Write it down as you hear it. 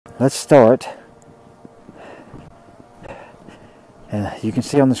let's start. And you can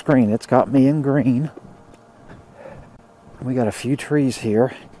see on the screen, it's got me in green. We got a few trees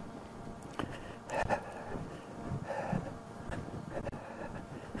here.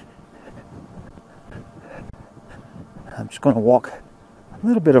 I'm just going to walk a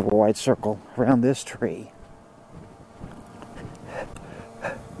little bit of a wide circle around this tree.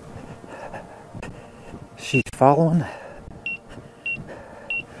 She's following.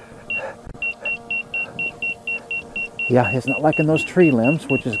 Yeah, it's not liking those tree limbs,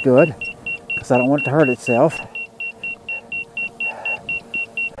 which is good, because I don't want it to hurt itself.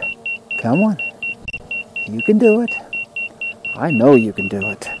 Come on. You can do it. I know you can do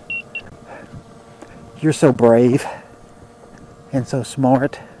it. You're so brave and so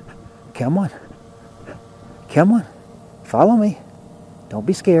smart. Come on. Come on. Follow me. Don't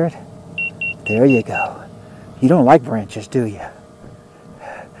be scared. There you go. You don't like branches, do you?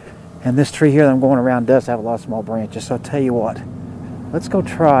 And this tree here that I'm going around does have a lot of small branches. So I'll tell you what. Let's go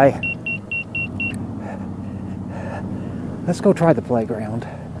try the playground.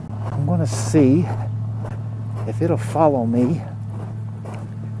 I'm going to see if it'll follow me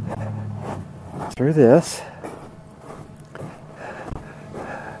through this.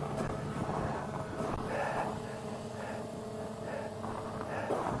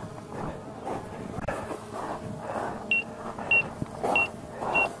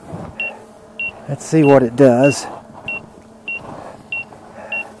 Let's see what it does.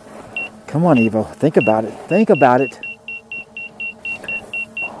 Come on, Evo. Think about it. Think about it.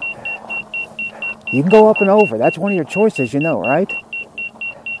 You can go up and over. That's one of your choices, you know, right?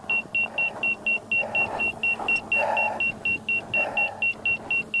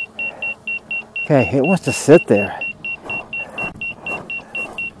 Okay, it wants to sit there.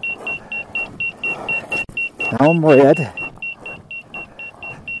 Now I'm red.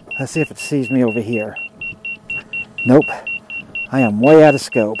 Let's see if it sees me over here. Nope. I am way out of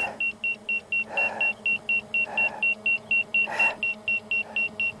scope.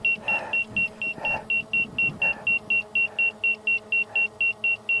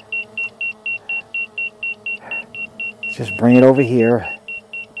 Just bring it over here.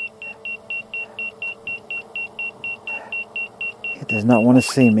 It does not want to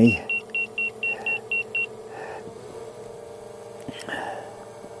see me.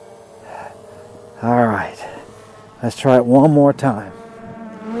 All right, let's try it one more time.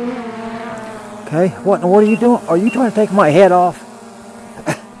 Okay, what are you doing? Are you trying to take my head off?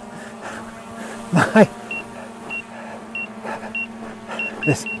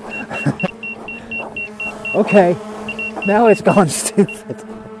 This. Okay, now it's gone stupid.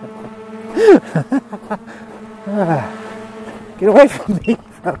 Get away from me,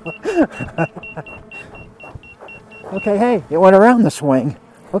 bro. Okay, hey, it went around the swing.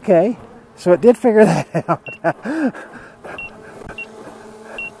 Okay. So it did figure that out.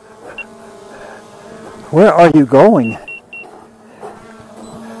 Where are you going?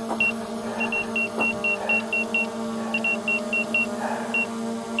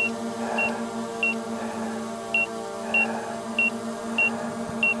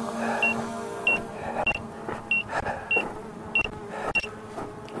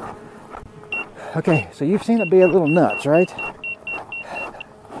 Okay, so you've seen it be a little nuts, right?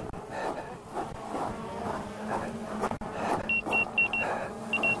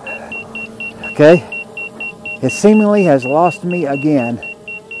 Okay, it seemingly has lost me again.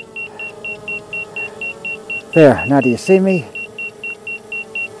 There, now do you see me?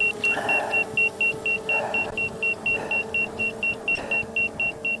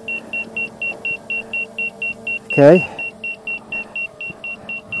 Okay,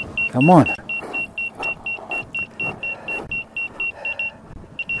 come on.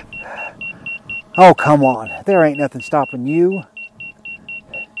 Oh, come on, there ain't nothing stopping you.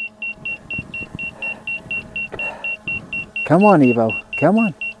 Come on, Evo. Come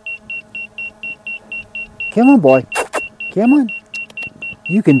on. Come on, boy. Come on.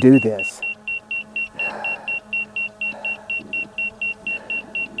 You can do this.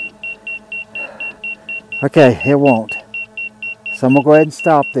 Okay, it won't. So I'm going to go ahead and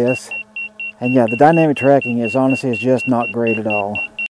stop this. And yeah, the dynamic tracking is honestly just not great at all.